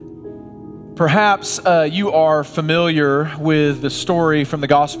Perhaps you are familiar with the story from the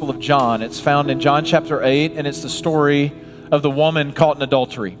Gospel of John. It's found in John chapter 8, and it's the story of the woman caught in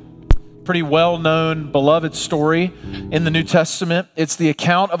adultery. Pretty well-known, beloved story in the New Testament. It's the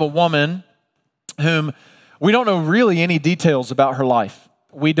account of a woman whom we don't know really any details about her life.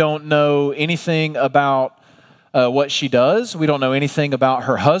 We don't know anything about what she does. We don't know anything about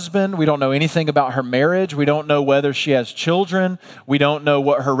her husband. We don't know anything about her marriage. We don't know whether she has children. We don't know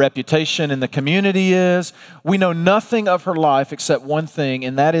what her reputation in the community is. We know nothing of her life except one thing,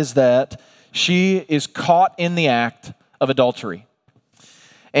 and that is that she is caught in the act of adultery.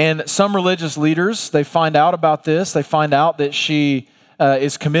 And some religious leaders, they find out about this. They find out that she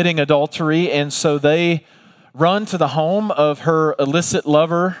is committing adultery, and so they run to the home of her illicit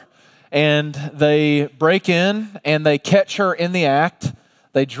lover, and they break in and they catch her in the act.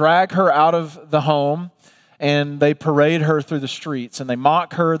 They drag her out of the home and they parade her through the streets, and they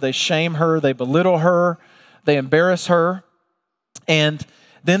mock her, they shame her, they belittle her, they embarrass her, and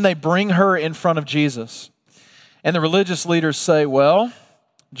then they bring her in front of Jesus. And the religious leaders say, well,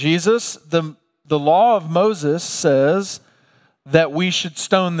 Jesus, the law of Moses says that we should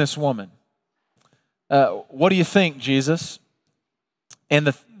stone this woman. What do you think, Jesus?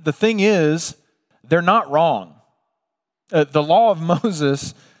 And the thing is, they're not wrong. The law of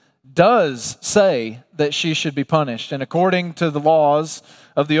Moses does say that she should be punished. And according to the laws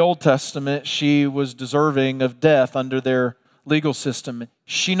of the Old Testament, she was deserving of death under their legal system.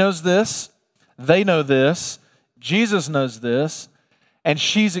 She knows this. They know this. Jesus knows this. And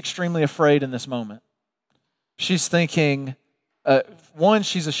she's extremely afraid in this moment. She's thinking, one,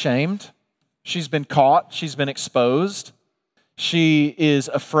 she's ashamed. She's been caught. She's been exposed. She is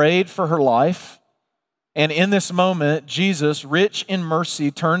afraid for her life. And in this moment, Jesus, rich in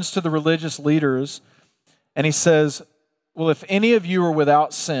mercy, turns to the religious leaders and he says, well, if any of you are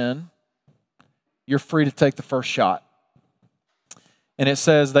without sin, you're free to take the first shot. And it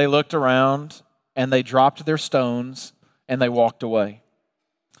says they looked around and they dropped their stones and they walked away.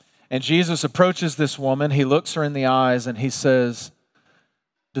 And Jesus approaches this woman. He looks her in the eyes and he says,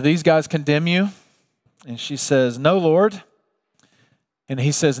 do these guys condemn you? And she says, no, Lord. And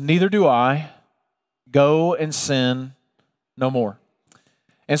he says, neither do I. Go and sin no more.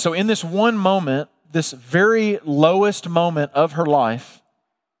 And so in this one moment, this very lowest moment of her life,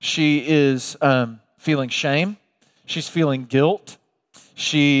 she is feeling shame. She's feeling guilt.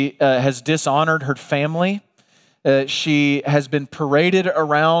 She has dishonored her family. She has been paraded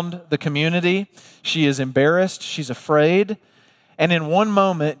around the community. She is embarrassed. She's afraid. And in one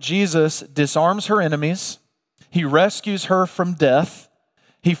moment, Jesus disarms her enemies. He rescues her from death.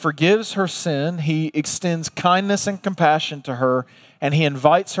 He forgives her sin. He extends kindness and compassion to her, and he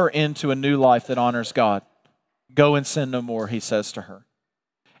invites her into a new life that honors God. Go and sin no more, he says to her.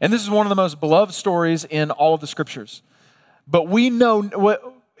 And this is one of the most beloved stories in all of the scriptures. But we know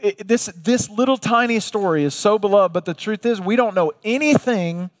this little tiny story is so beloved, but the truth is we don't know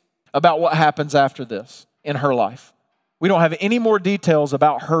anything about what happens after this in her life. We don't have any more details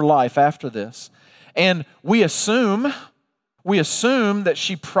about her life after this. And we assume that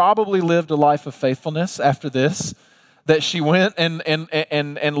she probably lived a life of faithfulness after this, that she went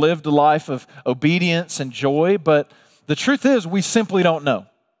and lived a life of obedience and joy, but the truth is we simply don't know.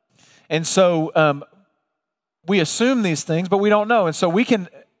 And so we assume these things, but we don't know. And so we can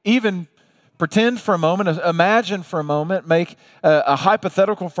even pretend for a moment, imagine for a moment, make a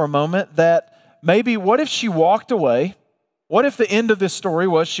hypothetical for a moment that maybe what if she walked away? What if the end of this story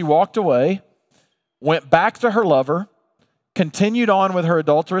was she walked away, went back to her lover, continued on with her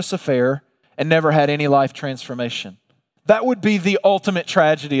adulterous affair, and never had any life transformation? That would be the ultimate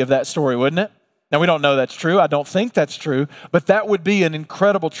tragedy of that story, wouldn't it? Now, we don't know that's true. I don't think that's true, but that would be an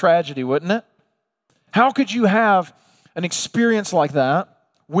incredible tragedy, wouldn't it? How could you have an experience like that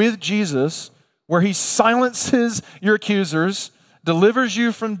with Jesus where he silences your accusers, delivers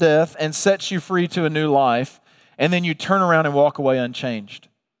you from death, and sets you free to a new life, and then you turn around and walk away unchanged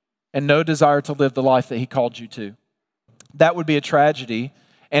and no desire to live the life that he called you to? That would be a tragedy,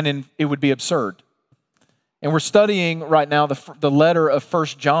 and it would be absurd. And we're studying right now the letter of 1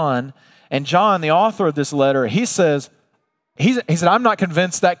 John, and John, the author of this letter, he said, I'm not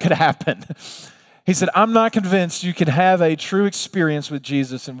convinced that could happen. He said, I'm not convinced you can have a true experience with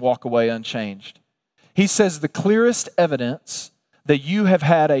Jesus and walk away unchanged. He says the clearest evidence that you have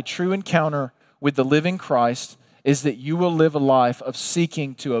had a true encounter with the living Christ is that you will live a life of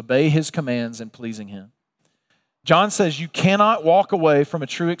seeking to obey his commands and pleasing him. John says you cannot walk away from a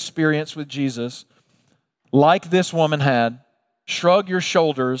true experience with Jesus like this woman had, shrug your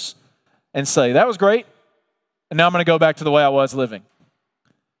shoulders, and say, that was great, and now I'm going to go back to the way I was living.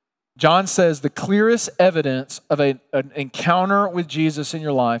 John says the clearest evidence of an encounter with Jesus in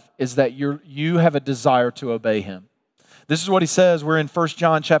your life is that you have a desire to obey him. This is what he says. We're in 1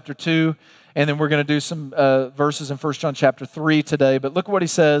 John chapter 2, and then we're going to do some verses in 1 John chapter 3 today. But look at what he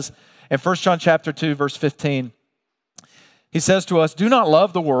says in 1 John chapter 2, verse 15. He says to us, "Do not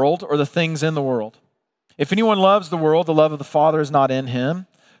love the world or the things in the world. If anyone loves the world, the love of the Father is not in him.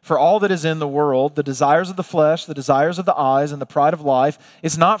 For all that is in the world, the desires of the flesh, the desires of the eyes, and the pride of life,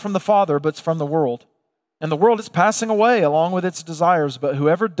 is not from the Father, but it's from the world. And the world is passing away along with its desires, but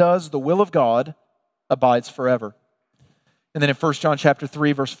whoever does the will of God abides forever." And then in 1 John chapter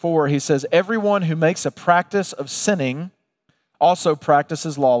 3, verse 4, he says, "Everyone who makes a practice of sinning also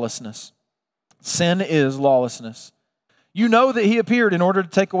practices lawlessness. Sin is lawlessness. You know that he appeared in order to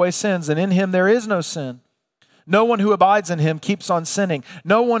take away sins, and in him there is no sin. No one who abides in him keeps on sinning.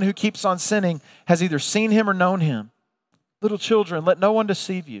 No one who keeps on sinning has either seen him or known him. Little children, let no one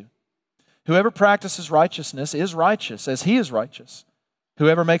deceive you. Whoever practices righteousness is righteous, as he is righteous.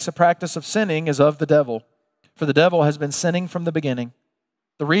 Whoever makes a practice of sinning is of the devil, for the devil has been sinning from the beginning.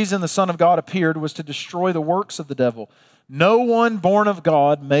 The reason the Son of God appeared was to destroy the works of the devil. No one born of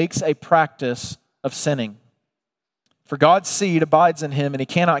God makes a practice of sinning. For God's seed abides in him, and he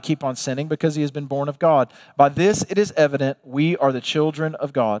cannot keep on sinning because he has been born of God. By this it is evident we are the children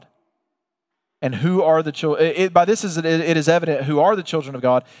of God. And who are the children? By this it is evident who are the children of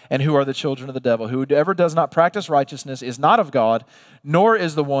God and who are the children of the devil. Whoever does not practice righteousness is not of God, nor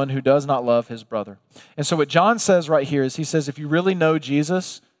is the one who does not love his brother." And so what John says right here is he says, if you really know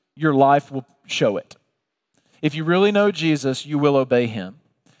Jesus, your life will show it. If you really know Jesus, you will obey him.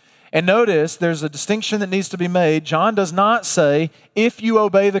 And notice there's a distinction that needs to be made. John does not say, if you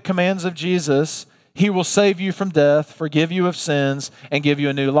obey the commands of Jesus, he will save you from death, forgive you of sins, and give you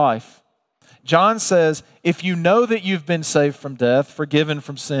a new life. John says, if you know that you've been saved from death, forgiven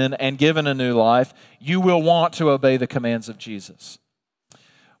from sin, and given a new life, you will want to obey the commands of Jesus.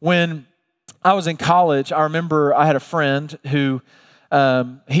 When I was in college, I remember I had a friend who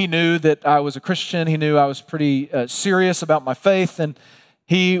he knew that I was a Christian. He knew I was pretty serious about my faith, and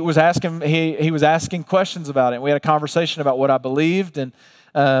he was asking questions about it. We had a conversation about what I believed, and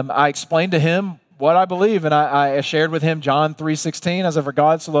I explained to him what I believe, and I shared with him John 3:16, "As for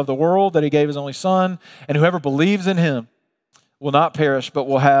God so loved the world that he gave his only Son, and whoever believes in him will not perish but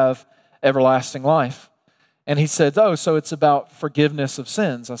will have everlasting life." And he said, "Oh, so it's about forgiveness of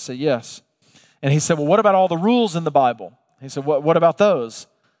sins?" I said, "Yes." And he said, "Well, what about all the rules in the Bible?" He said, what about those?"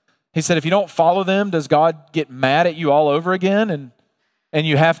 He said, "If you don't follow them, does God get mad at you all over again and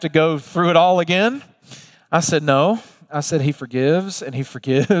you have to go through it all again?" I said, "No." I said, "He forgives and he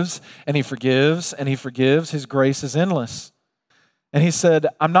forgives and he forgives and he forgives. His grace is endless." And he said,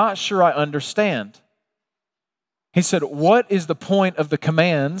 "I'm not sure I understand." He said, "What is the point of the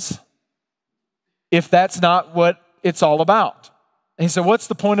commands if that's not what it's all about?" And he said, "What's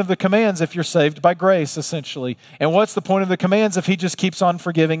the point of the commands if you're saved by grace, essentially? And what's the point of the commands if he just keeps on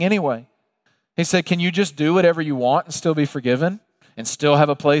forgiving anyway?" He said, "Can you just do whatever you want and still be forgiven and still have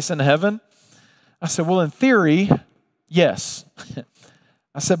a place in heaven?" I said, "Well, in theory, yes."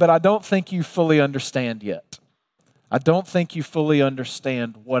 I said, "But I don't think you fully understand yet. I don't think you fully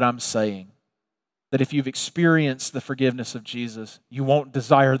understand what I'm saying. That if you've experienced the forgiveness of Jesus, you won't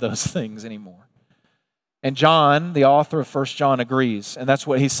desire those things anymore." And John, the author of 1 John, agrees. And that's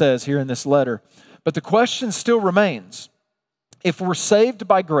what he says here in this letter. But the question still remains. If we're saved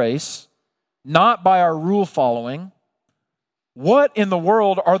by grace, not by our rule following, what in the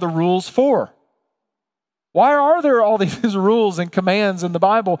world are the rules for? Why are there all these rules and commands in the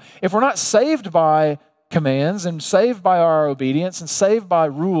Bible? If we're not saved by commands and saved by our obedience and saved by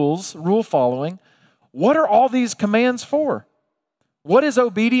rules, rule following, what are all these commands for? What is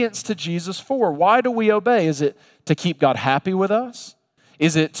obedience to Jesus for? Why do we obey? Is it to keep God happy with us?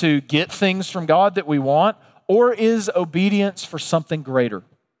 Is it to get things from God that we want? Or is obedience for something greater?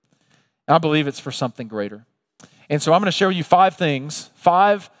 I believe it's for something greater. And so I'm going to share with you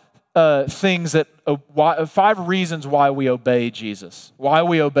five reasons why we obey Jesus, why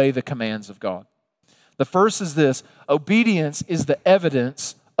we obey the commands of God. The first is this: obedience is the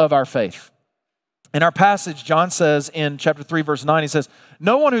evidence of our faith. In our passage, John says in chapter 3, verse 9, he says,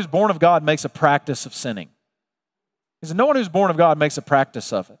 "No one who's born of God makes a practice of sinning." He said, no one who's born of God makes a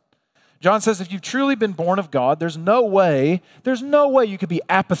practice of it. John says, if you've truly been born of God, there's no way you could be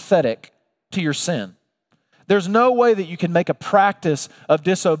apathetic to your sin. There's no way that you can make a practice of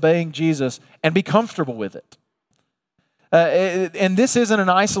disobeying Jesus and be comfortable with it. And this isn't an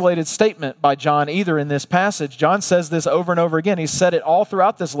isolated statement by John either in this passage. John says this over and over again. He's said it all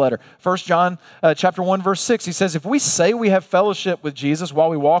throughout this letter. 1 John chapter 1, verse 6, he says, if we say we have fellowship with Jesus while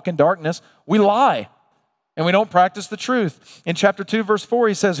we walk in darkness, we lie and we don't practice the truth. In chapter 2, verse 4,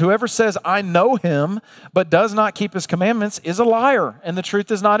 he says, whoever says, I know him, but does not keep his commandments is a liar, and the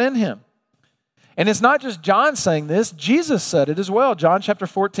truth is not in him. And it's not just John saying this. Jesus said it as well. John chapter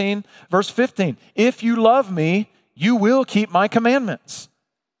 14, verse 15, if you love me, you will keep my commandments.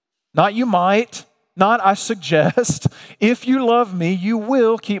 Not you might, not I suggest. If you love me, you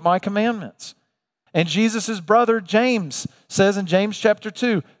will keep my commandments. And Jesus' brother James says in James chapter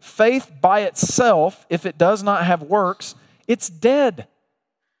 2, faith by itself, if it does not have works, it's dead.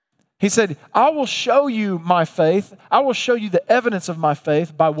 He said, I will show you my faith. I will show you the evidence of my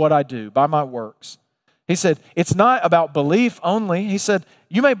faith by what I do, by my works. He said, it's not about belief only. He said,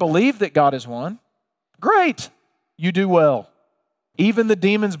 you may believe that God is one. Great. You do well. Even the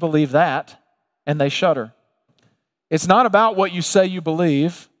demons believe that, and they shudder. It's not about what you say you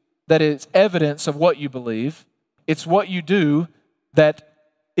believe, that is evidence of what you believe. It's what you do that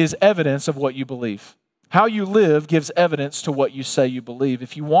is evidence of what you believe. How you live gives evidence to what you say you believe.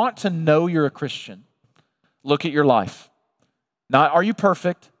 If you want to know you're a Christian, look at your life. Not are you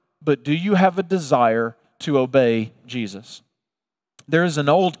perfect, but do you have a desire to obey Jesus? There is an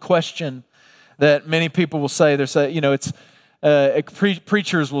old question that many people will say,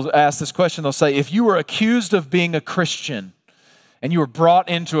 preachers will ask this question. They'll say, if you were accused of being a Christian and you were brought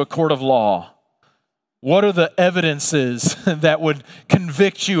into a court of law, what are the evidences that would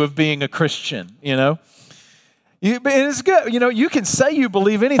convict you of being a Christian? It's good. You can say you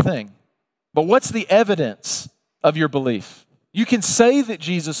believe anything, but what's the evidence of your belief? You can say that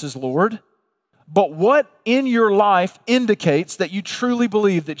Jesus is Lord, but what in your life indicates that you truly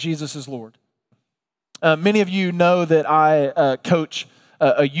believe that Jesus is Lord? Many of you know that I coach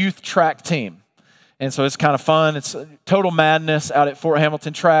a youth track team. And so it's kind of fun. It's total madness out at Fort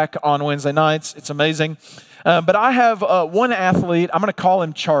Hamilton Track on Wednesday nights. It's amazing. But I have one athlete. I'm going to call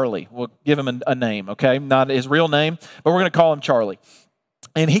him Charlie. We'll give him a name, okay? Not his real name, but we're going to call him Charlie.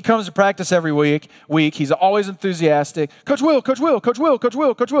 And he comes to practice every week. He's always enthusiastic. Coach Will, Coach Will, Coach Will, Coach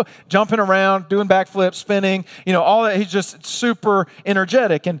Will, Coach Will. Jumping around, doing backflips, spinning, all that. He's just super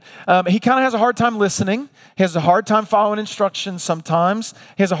energetic. And he kind of has a hard time listening. He has a hard time following instructions sometimes.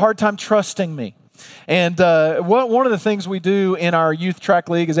 He has a hard time trusting me. And one of the things we do in our youth track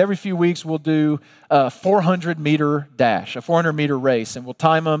league is every few weeks we'll do a 400-meter dash, a 400-meter race, and we'll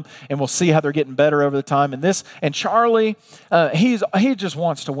time them and we'll see how they're getting better over the time. And Charlie, he just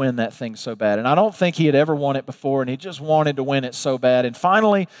wants to win that thing so bad, and I don't think he had ever won it before, and he just wanted to win it so bad. And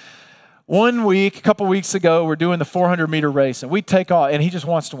finally, one week, a couple weeks ago, we're doing the 400-meter race, and we take off, and he just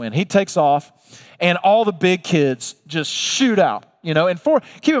wants to win. He takes off, and all the big kids just shoot out.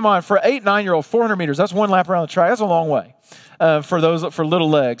 Keep in mind, for an 8, 9-year-old, 400 meters, that's one lap around the track. That's a long way for little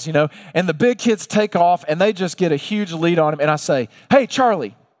legs, And the big kids take off, and they just get a huge lead on him. And I say, hey,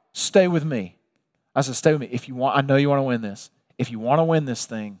 Charlie, stay with me. I said, stay with me. I know you want to win this. If you want to win this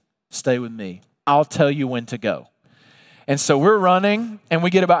thing, stay with me. I'll tell you when to go. And so we're running, and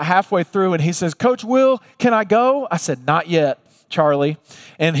we get about halfway through, and he says, Coach Will, can I go? I said, not yet, Charlie.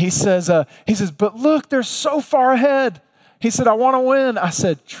 And he says, but look, they're so far ahead. He said, I want to win. I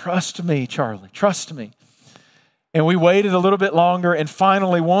said, trust me, Charlie, trust me. And we waited a little bit longer, and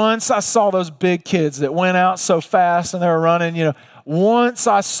finally, once I saw those big kids that went out so fast and they were running, once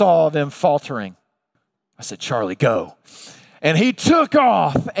I saw them faltering, I said, Charlie, go. And he took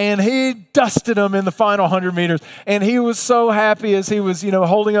off, and he dusted them in the final 100 meters. And he was so happy as he was,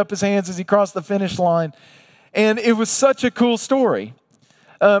 holding up his hands as he crossed the finish line. And it was such a cool story.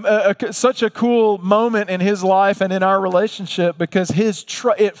 Such a cool moment in his life and in our relationship, because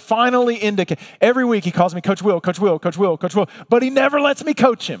it finally indicates. Every week he calls me Coach Will, Coach Will, Coach Will, Coach Will, but he never lets me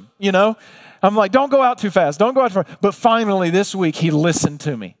coach him, I'm like, don't go out too fast, don't go out too far. But finally this week he listened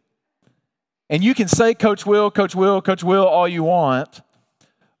to me. And you can say Coach Will, Coach Will, Coach Will all you want,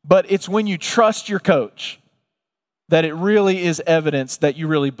 but it's when you trust your coach that it really is evidence that you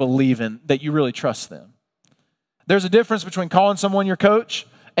really believe in, that you really trust them. There's a difference between calling someone your coach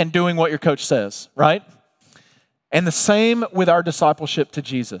and doing what your coach says, right? And the same with our discipleship to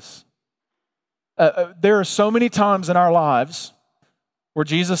Jesus. There are so many times in our lives where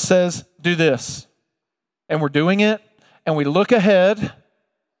Jesus says, do this. And we're doing it, and we look ahead,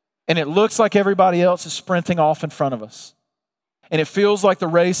 and it looks like everybody else is sprinting off in front of us. And it feels like the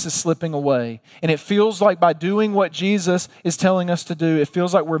race is slipping away. And it feels like by doing what Jesus is telling us to do, it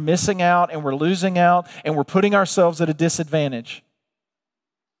feels like we're missing out and we're losing out and we're putting ourselves at a disadvantage.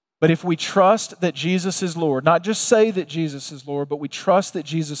 But if we trust that Jesus is Lord, not just say that Jesus is Lord, but we trust that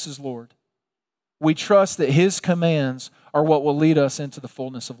Jesus is Lord, we trust that His commands are what will lead us into the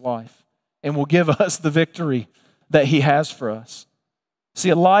fullness of life and will give us the victory that He has for us. See,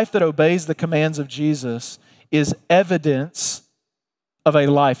 a life that obeys the commands of Jesus is evidence of a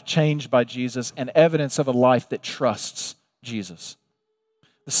life changed by Jesus and evidence of a life that trusts Jesus.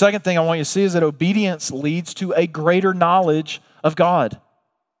 The second thing I want you to see is that obedience leads to a greater knowledge of God.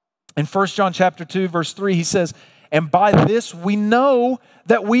 In 1 John chapter 2, verse 3, he says, "And by this we know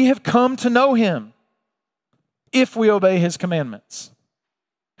that we have come to know Him, if we obey His commandments.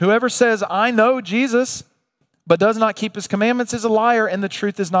 Whoever says, 'I know Jesus,' but does not keep His commandments is a liar, and the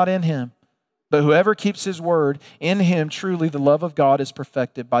truth is not in him. But whoever keeps His word, in him truly the love of God is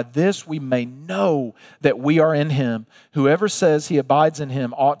perfected. By this we may know that we are in Him. Whoever says he abides in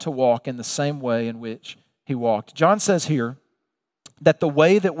Him ought to walk in the same way in which He walked." John says here that the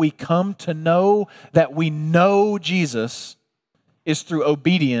way that we come to know that we know Jesus is through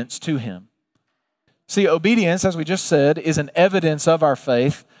obedience to Him. See, obedience, as we just said, is an evidence of our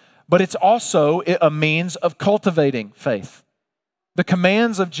faith, but it's also a means of cultivating faith. The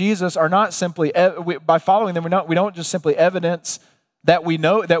commands of Jesus are not simply, by following them, we don't just simply evidence that we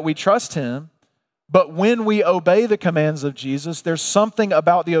know, that we trust Him, but when we obey the commands of Jesus, there's something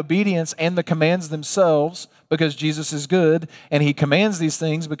about the obedience and the commands themselves, because Jesus is good, and He commands these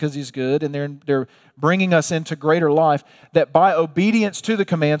things because He's good, and they're bringing us into greater life, that by obedience to the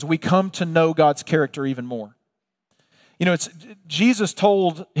commands, we come to know God's character even more. You know, Jesus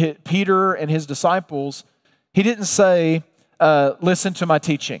told Peter and his disciples, He didn't say, listen to my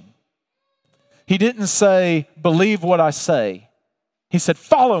teaching. He didn't say, believe what I say. He said,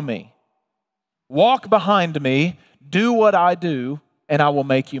 follow me. Walk behind me, do what I do, and I will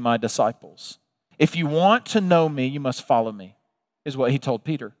make you my disciples. If you want to know me, you must follow me, is what He told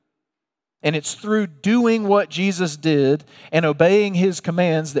Peter. And it's through doing what Jesus did and obeying His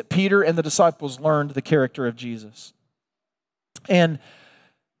commands that Peter and the disciples learned the character of Jesus. And,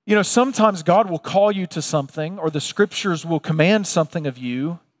 you know, sometimes God will call you to something, or the Scriptures will command something of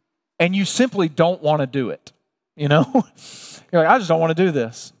you, and you simply don't want to do it. You know? You're like, I just don't want to do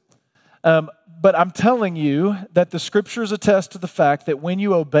this. But I'm telling you that the Scriptures attest to the fact that when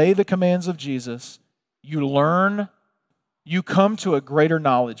you obey the commands of Jesus, you learn, you come to a greater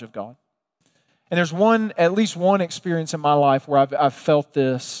knowledge of God. And there's at least one experience in my life where I've felt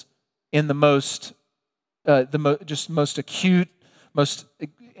this in the most acute, most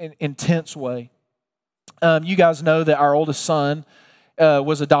intense way. You guys know that our oldest son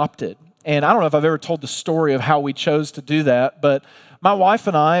was adopted. And I don't know if I've ever told the story of how we chose to do that, but my wife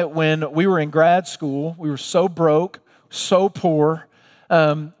and I, when we were in grad school, we were so broke, so poor,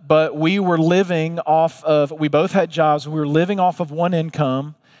 but we were living off of, we both had jobs, we were living off of one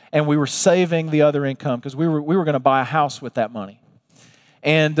income, and we were saving the other income because we were going to buy a house with that money.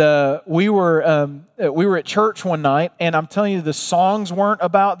 And we were at church one night, and I'm telling you, the songs weren't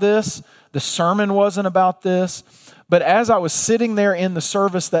about this, the sermon wasn't about this. But as I was sitting there in the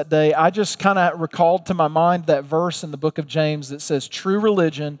service that day, I just kind of recalled to my mind that verse in the book of James that says, true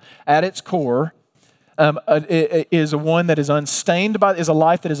religion at its core is a one that is is a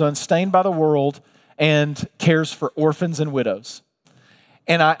life that is unstained by the world and cares for orphans and widows.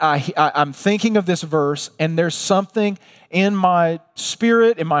 And I'm thinking of this verse, and there's something in my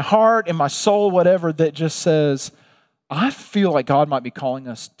spirit, in my heart, in my soul, whatever, that just says, I feel like God might be calling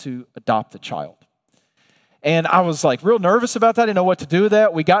us to adopt a child. And I was like real nervous about that. I didn't know what to do with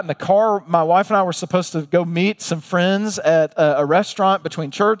that. We got in the car. My wife and I were supposed to go meet some friends at a restaurant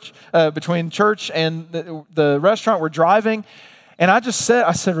between church and the restaurant. We're driving. And I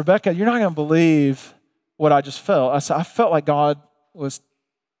said, Rebecca, you're not going to believe what I just felt. I said, I felt like God was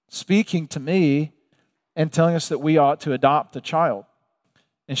speaking to me and telling us that we ought to adopt a child.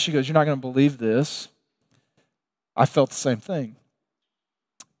 And she goes, you're not going to believe this. I felt the same thing.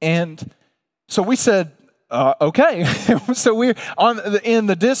 And so we said, okay. So we're in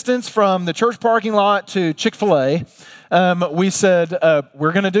the distance from the church parking lot to Chick-fil-A. We said,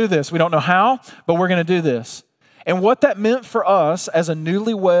 we're going to do this. We don't know how, but we're going to do this. And what that meant for us as a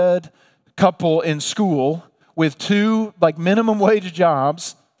newlywed couple in school with two minimum wage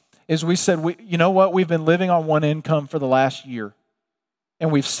jobs is we said, you know what? We've been living on one income for the last year,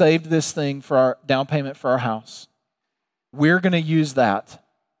 and we've saved this thing for our down payment for our house. We're going to use that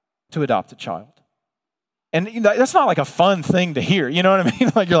to adopt a child. And that's not like a fun thing to hear, you know what I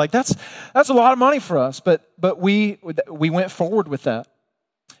mean? Like you're like, that's a lot of money for us, but we went forward with that.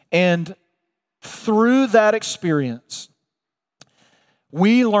 And through that experience,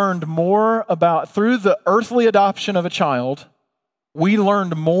 we learned more through the earthly adoption of a child, we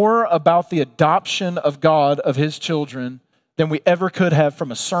learned more about the adoption of God of his children than we ever could have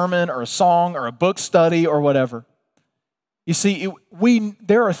from a sermon or a song or a book study or whatever. You see,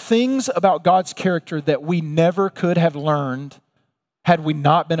 there are things about God's character that we never could have learned had we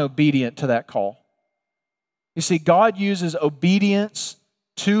not been obedient to that call. You see, God uses obedience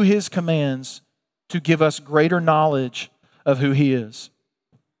to his commands to give us greater knowledge of who he is.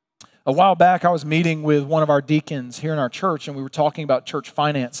 A while back, I was meeting with one of our deacons here in our church, and we were talking about church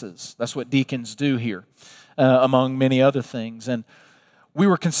finances. That's what deacons do here, among many other things. And we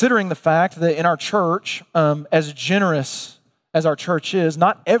were considering the fact that in our church, as generous as our church is,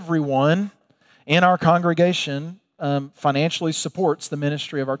 not everyone in our congregation financially supports the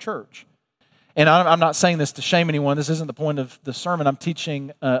ministry of our church. And I'm not saying this to shame anyone. This isn't the point of the sermon. I'm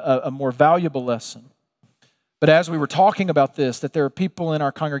teaching a more valuable lesson. But as we were talking about this, that there are people in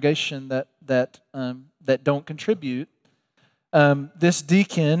our congregation that don't contribute, this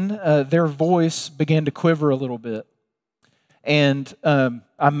deacon, their voice began to quiver a little bit. And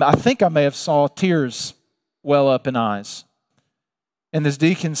I think I may have saw tears well up in eyes. And this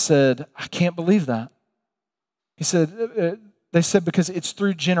deacon said, "I can't believe that." He said, they said, because it's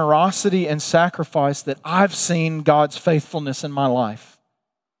through generosity and sacrifice that I've seen God's faithfulness in my life.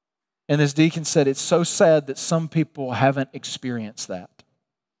 And this deacon said, it's so sad that some people haven't experienced that.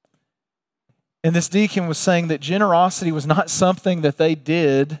 And this deacon was saying that generosity was not something that they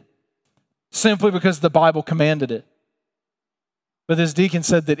did simply because the Bible commanded it. But this deacon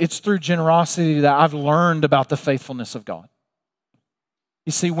said that it's through generosity that I've learned about the faithfulness of God.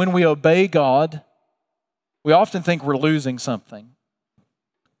 You see, when we obey God, we often think we're losing something,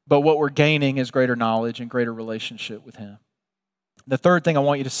 but what we're gaining is greater knowledge and greater relationship with him. The third thing I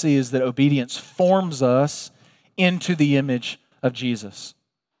want you to see is that obedience forms us into the image of Jesus.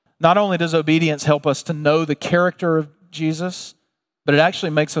 Not only does obedience help us to know the character of Jesus, but it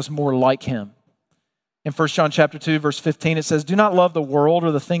actually makes us more like him. In 1 John chapter 2, verse 15, it says, "Do not love the world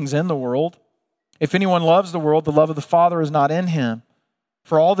or the things in the world. If anyone loves the world, the love of the Father is not in him.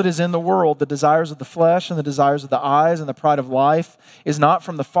 For all that is in the world, the desires of the flesh and the desires of the eyes and the pride of life, is not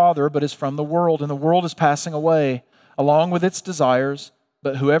from the Father, but is from the world. And the world is passing away, along with its desires,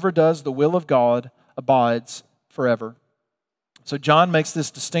 but whoever does the will of God abides forever." So John makes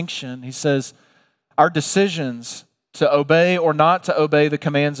this distinction. He says, our decisions to obey or not to obey the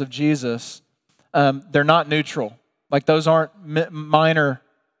commands of Jesus, they're not neutral. Like those aren't minor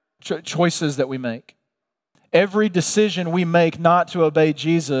choices that we make. Every decision we make not to obey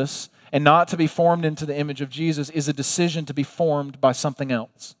Jesus and not to be formed into the image of Jesus is a decision to be formed by something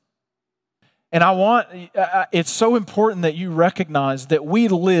else. And it's so important that you recognize that we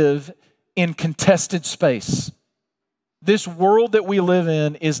live in contested space. This world that we live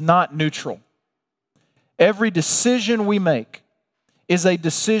in is not neutral. Every decision we make is a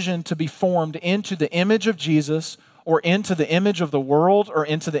decision to be formed into the image of Jesus or into the image of the world or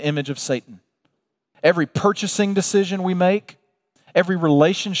into the image of Satan. Every purchasing decision we make, every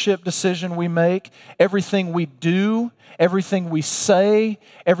relationship decision we make, everything we do, everything we say,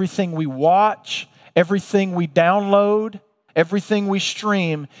 everything we watch, everything we download, everything we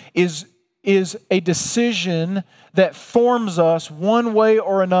stream is a decision that forms us one way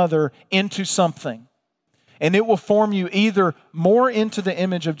or another into something. And it will form you either more into the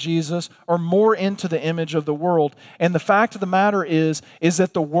image of Jesus or more into the image of the world. And the fact of the matter is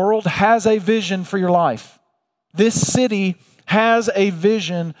that the world has a vision for your life. This city has a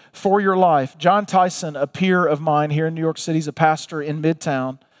vision for your life. John Tyson, a peer of mine here in New York City, is a pastor in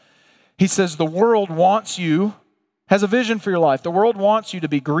Midtown. He says the world has a vision for your life. The world wants you to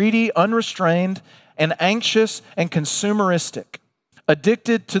be greedy, unrestrained, and anxious and consumeristic,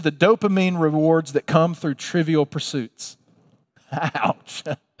 addicted to the dopamine rewards that come through trivial pursuits. Ouch.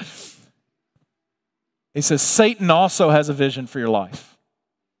 He says, Satan also has a vision for your life.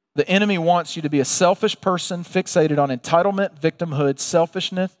 The enemy wants you to be a selfish person fixated on entitlement, victimhood,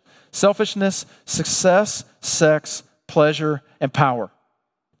 selfishness, success, sex, pleasure, and power.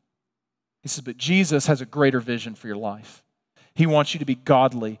 He says, but Jesus has a greater vision for your life. He wants you to be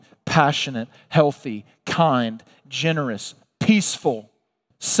godly, passionate, healthy, kind, generous, peaceful,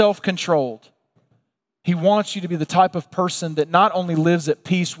 self-controlled. He wants you to be the type of person that not only lives at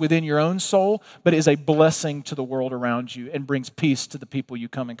peace within your own soul, but is a blessing to the world around you and brings peace to the people you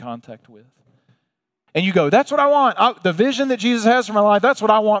come in contact with. And you go, that's what I want. The vision that Jesus has for my life, that's what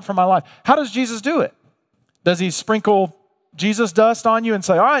I want for my life. How does Jesus do it? Does he sprinkle Jesus dust on you and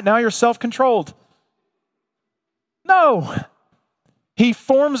say, all right, now you're self-controlled? No. He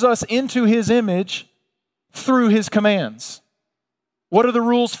forms us into his image through his commands. What are the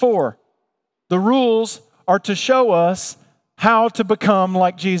rules for? The rules are to show us how to become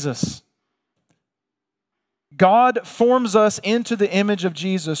like Jesus. God forms us into the image of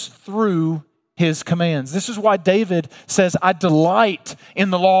Jesus through his commands. This is why David says, I delight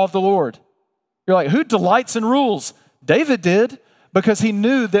in the law of the Lord. You're like, who delights in rules? David did, because he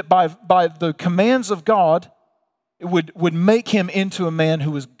knew that by the commands of God, it would make him into a man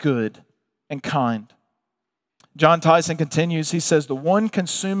who was good and kind. John Tyson continues, he says, the one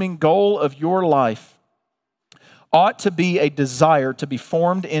consuming goal of your life ought to be a desire to be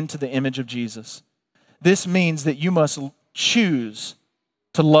formed into the image of Jesus. This means that you must choose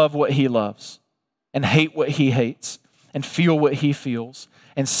to love what he loves and hate what he hates and feel what he feels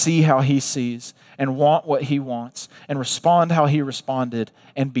and see how he sees and want what he wants and respond how he responded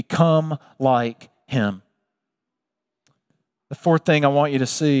and become like him. The fourth thing I want you to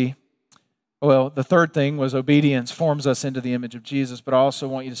see, well, the third thing was obedience forms us into the image of Jesus, but I also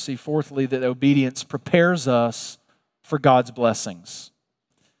want you to see, fourthly, that obedience prepares us for God's blessings.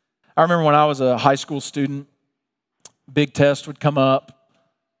 I remember when I was a high school student, big test would come up.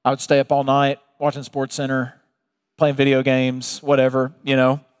 I would stay up all night watching SportsCenter, playing video games, whatever,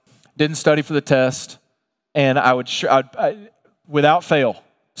 Didn't study for the test. And I would, without fail,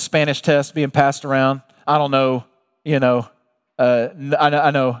 Spanish test being passed around. I don't know,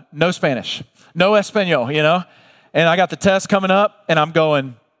 I know no Spanish, no Espanol, And I got the test coming up and I'm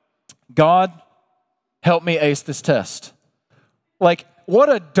going, God, help me ace this test. Like, what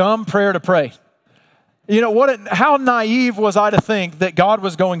a dumb prayer to pray. How naive was I to think that God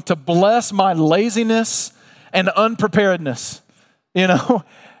was going to bless my laziness and unpreparedness,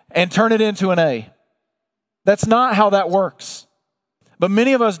 and turn it into an A. That's not how that works. But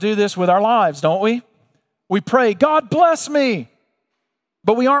many of us do this with our lives, don't we? We pray, God bless me.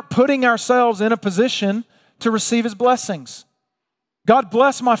 But we aren't putting ourselves in a position to receive his blessings. God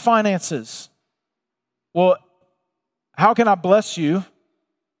bless my finances. Well, how can I bless you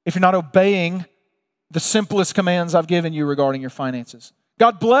if you're not obeying the simplest commands I've given you regarding your finances?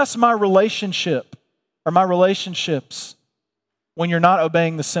 God bless my relationship or my relationships when you're not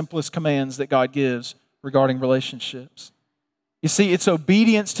obeying the simplest commands that God gives regarding relationships. You see, it's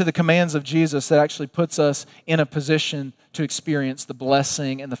obedience to the commands of Jesus that actually puts us in a position to experience the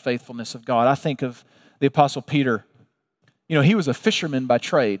blessing and the faithfulness of God. I think of the Apostle Peter. He was a fisherman by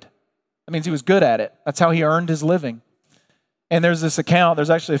trade. That means he was good at it. That's how he earned his living. And there's this account, there's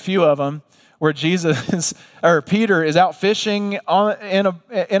actually a few of them, where Peter is out fishing in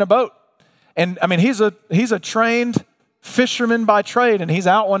a boat. And he's a trained fisherman by trade, and he's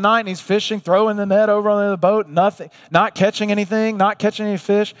out one night and he's fishing, throwing the net over on the boat, not catching anything, not catching any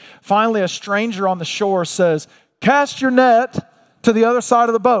fish. Finally, a stranger on the shore says, cast your net to the other side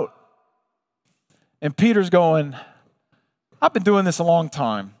of the boat. And Peter's going, I've been doing this a long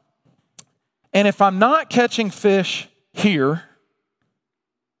time. And if I'm not catching fish here,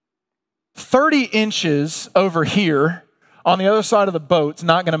 30 inches over here on the other side of the boat's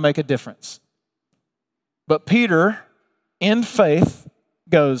not going to make a difference. But Peter, in faith,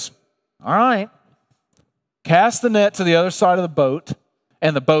 goes, all right, cast the net to the other side of the boat,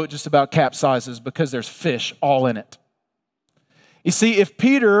 and the boat just about capsizes because there's fish all in it. You see, if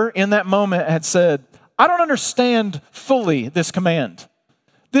Peter in that moment had said, I don't understand fully this command.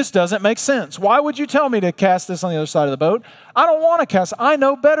 This doesn't make sense. Why would you tell me to cast this on the other side of the boat? I don't want to cast. I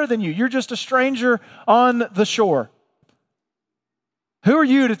know better than you. You're just a stranger on the shore. Who are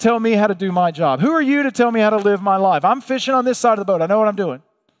you to tell me how to do my job? Who are you to tell me how to live my life? I'm fishing on this side of the boat. I know what I'm doing.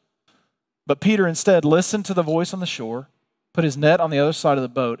 But Peter instead listened to the voice on the shore, put his net on the other side of the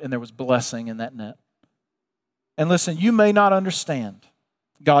boat, and there was blessing in that net. And listen, you may not understand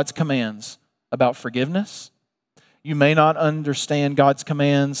God's commands about forgiveness. You may not understand God's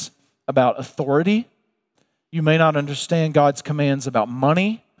commands about authority. You may not understand God's commands about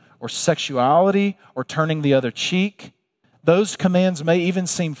money or sexuality or turning the other cheek. Those commands may even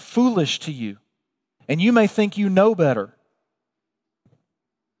seem foolish to you, and you may think you know better.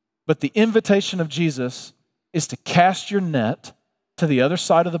 But the invitation of Jesus is to cast your net to the other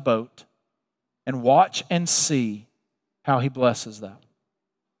side of the boat and watch and see how he blesses that.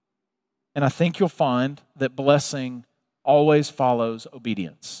 And I think you'll find that blessing always follows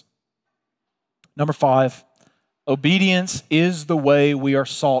obedience. Number 5, obedience is the way we are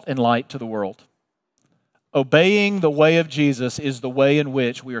salt and light to the world. Obeying the way of Jesus is the way in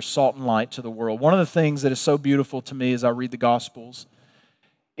which we are salt and light to the world. One of the things that is so beautiful to me as I read the Gospels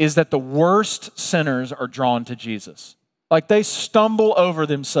is that the worst sinners are drawn to Jesus. Like they stumble over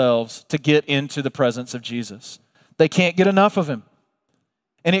themselves to get into the presence of Jesus. They can't get enough of him.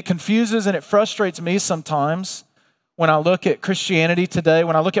 And it confuses and it frustrates me sometimes when I look at Christianity today,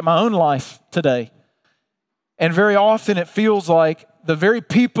 when I look at my own life today. And very often it feels like the very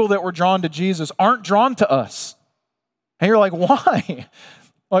people that were drawn to Jesus aren't drawn to us. And you're like, why?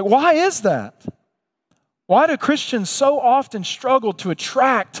 Like, why is that? Why do Christians so often struggle to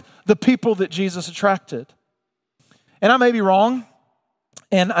attract the people that Jesus attracted? And I may be wrong,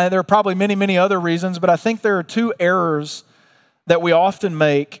 and there are probably many, many other reasons, but I think there are two errors that we often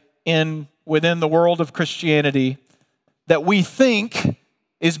make within the world of Christianity that we think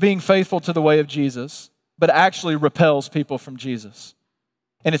is being faithful to the way of Jesus, but actually repels people from Jesus.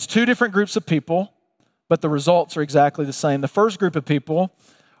 And it's two different groups of people, but the results are exactly the same. The first group of people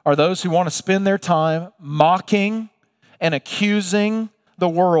are those who want to spend their time mocking and accusing the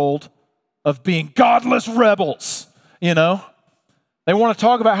world of being godless rebels, you know? They want to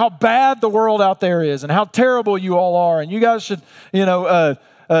talk about how bad the world out there is and how terrible you all are, and you guys should,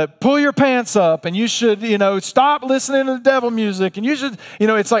 pull your pants up, and you should, stop listening to the devil music, and you should,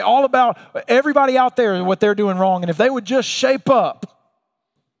 it's like all about everybody out there and what they're doing wrong, and if they would just shape up,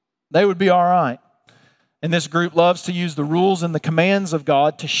 they would be all right. And this group loves to use the rules and the commands of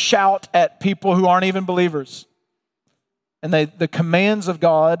God to shout at people who aren't even believers. And the commands of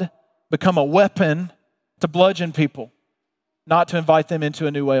God become a weapon to bludgeon people, not to invite them into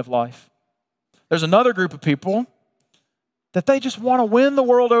a new way of life. There's another group of people that they just want to win the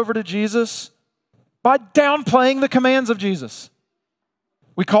world over to Jesus by downplaying the commands of Jesus.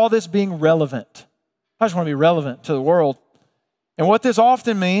 We call this being relevant. I just want to be relevant to the world. And what this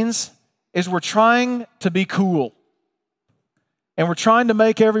often means is we're trying to be cool. And we're trying to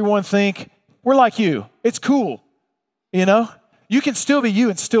make everyone think, we're like you. It's cool. You can still be you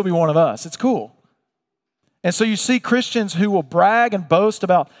and still be one of us. It's cool. And so you see Christians who will brag and boast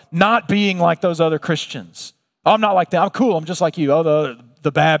about not being like those other Christians. Oh, I'm not like that. I'm cool. I'm just like you. Oh,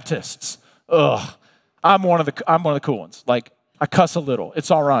 the Baptists. Ugh. I'm one of the cool ones. Like, I cuss a little.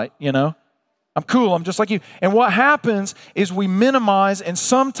 It's all right, I'm cool. I'm just like you. And what happens is we minimize and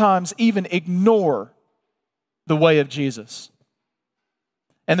sometimes even ignore the way of Jesus.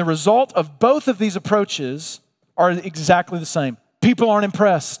 And the result of both of these approaches are exactly the same. People aren't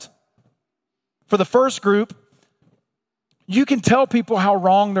impressed. For the first group, you can tell people how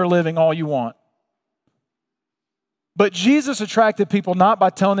wrong they're living all you want. But Jesus attracted people not by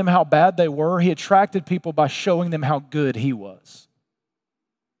telling them how bad they were. He attracted people by showing them how good He was.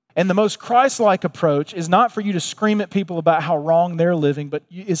 And the most Christ-like approach is not for you to scream at people about how wrong they're living, but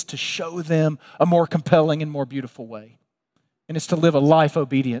is to show them a more compelling and more beautiful way. And it's to live a life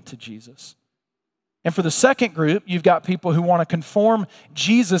obedient to Jesus. And for the second group, you've got people who want to conform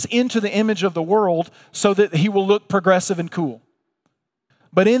Jesus into the image of the world so that He will look progressive and cool.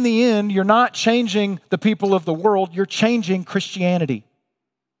 But in the end, you're not changing the people of the world, you're changing Christianity.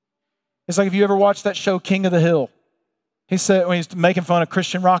 It's like if you ever watched that show, King of the Hill. He said, when he's making fun of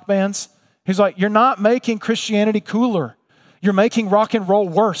Christian rock bands, he's like, you're not making Christianity cooler. You're making rock and roll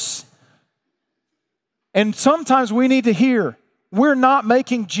worse. And sometimes we need to hear, we're not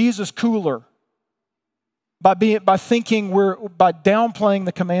making Jesus cooler by downplaying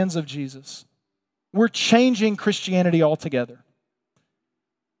the commands of Jesus. We're changing Christianity altogether.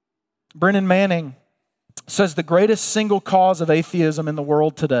 Brennan Manning says the greatest single cause of atheism in the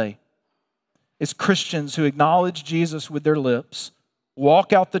world today is Christians who acknowledge Jesus with their lips,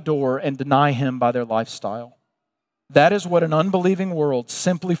 walk out the door, and deny Him by their lifestyle. That is what an unbelieving world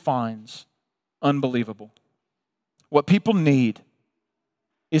simply finds unbelievable. What people need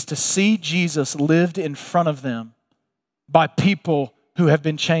is to see Jesus lived in front of them by people who have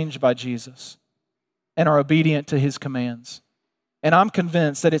been changed by Jesus and are obedient to His commands. And I'm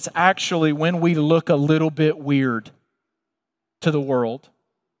convinced that it's actually when we look a little bit weird to the world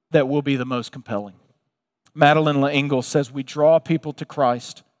that will be the most compelling. Madeleine L'Engle says we draw people to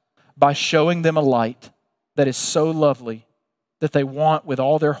Christ by showing them a light that is so lovely that they want with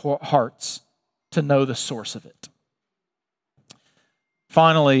all their hearts to know the source of it.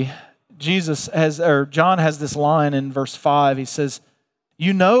 Finally, John has this line in verse 5. He says,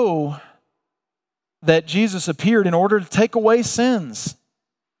 you know that Jesus appeared in order to take away sins,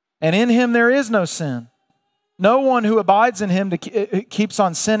 and in Him there is no sin. No one who abides in Him keeps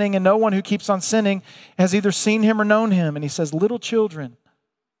on sinning, and no one who keeps on sinning has either seen Him or known Him. And He says, little children,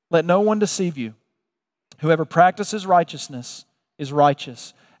 let no one deceive you. Whoever practices righteousness is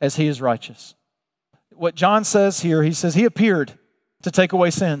righteous as He is righteous. What John says here, he says He appeared to take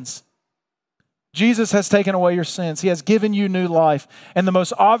away sins. Jesus has taken away your sins. He has given you new life. And the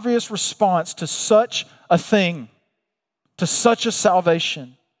most obvious response to such a thing, to such a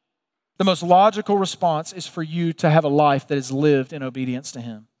salvation, the most logical response is for you to have a life that is lived in obedience to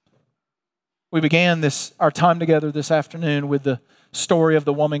Him. We began our time together this afternoon with the story of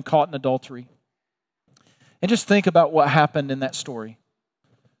the woman caught in adultery. And just think about what happened in that story.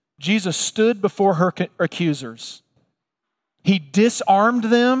 Jesus stood before her accusers. He disarmed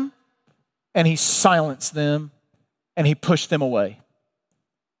them, and he silenced them, and he pushed them away.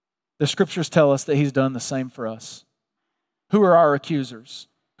 The scriptures tell us that he's done the same for us. Who are our accusers?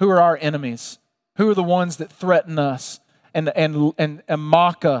 Who are our enemies? Who are the ones that threaten us and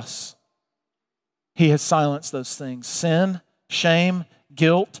mock us? He has silenced those things. Sin, shame,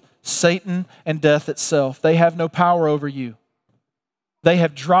 guilt, Satan, and death itself. They have no power over you. They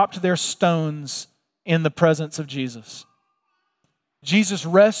have dropped their stones in the presence of Jesus. Jesus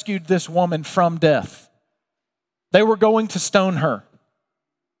rescued this woman from death. They were going to stone her.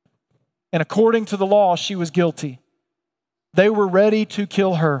 And according to the law, she was guilty. They were ready to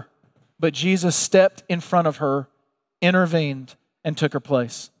kill her, but Jesus stepped in front of her, intervened, and took her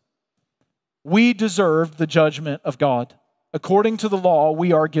place. We deserved the judgment of God. According to the law,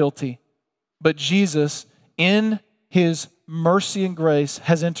 we are guilty. But Jesus, in his mercy and grace,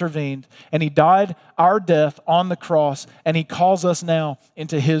 has intervened, and he died our death on the cross, and he calls us now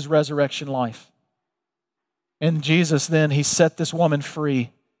into his resurrection life. And Jesus then, he set this woman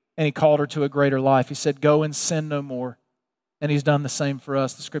free, and he called her to a greater life. He said, go and sin no more. And he's done the same for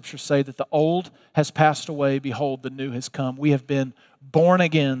us. The scriptures say that the old has passed away. Behold, the new has come. We have been born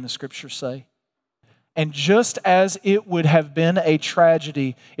again, the scriptures say. And just as it would have been a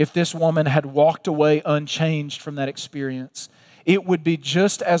tragedy if this woman had walked away unchanged from that experience, it would be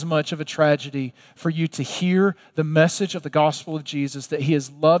just as much of a tragedy for you to hear the message of the gospel of Jesus, that he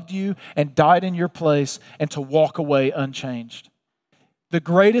has loved you and died in your place, and to walk away unchanged. The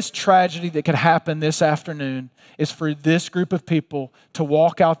greatest tragedy that could happen this afternoon is for this group of people to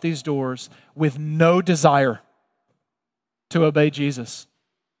walk out these doors with no desire to obey Jesus.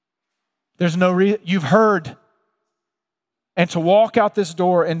 There's no reason. You've heard. And to walk out this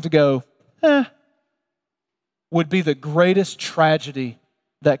door and to go, would be the greatest tragedy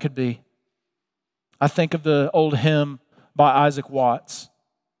that could be. I think of the old hymn by Isaac Watts.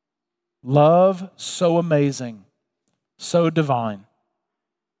 Love so amazing, so divine,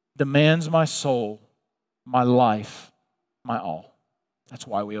 demands my soul, my life, my all. That's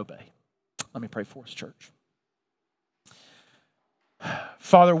why we obey. Let me pray for us, church.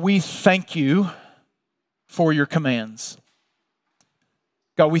 Father, we thank you for your commands.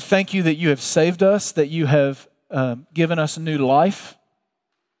 God, we thank you that you have saved us, that you have given us a new life.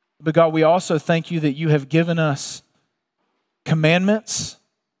 But God, we also thank you that you have given us commandments,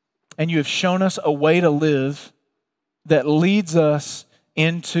 and you have shown us a way to live that leads us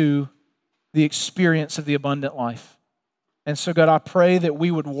into the experience of the abundant life. And so, God, I pray that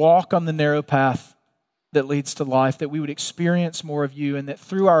we would walk on the narrow path that leads to life, that we would experience more of you, and that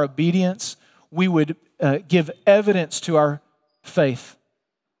through our obedience, we would give evidence to our faith.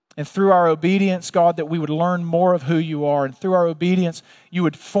 And through our obedience, God, that we would learn more of who you are. And through our obedience, you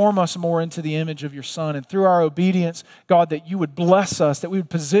would form us more into the image of your Son. And through our obedience, God, that you would bless us, that we would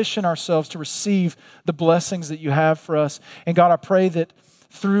position ourselves to receive the blessings that you have for us. And God, I pray that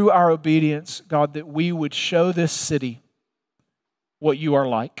through our obedience, God, that we would show this city what you are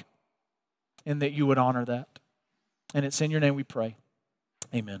like, and that you would honor that. And it's in your name we pray.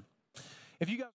 Amen. If you guys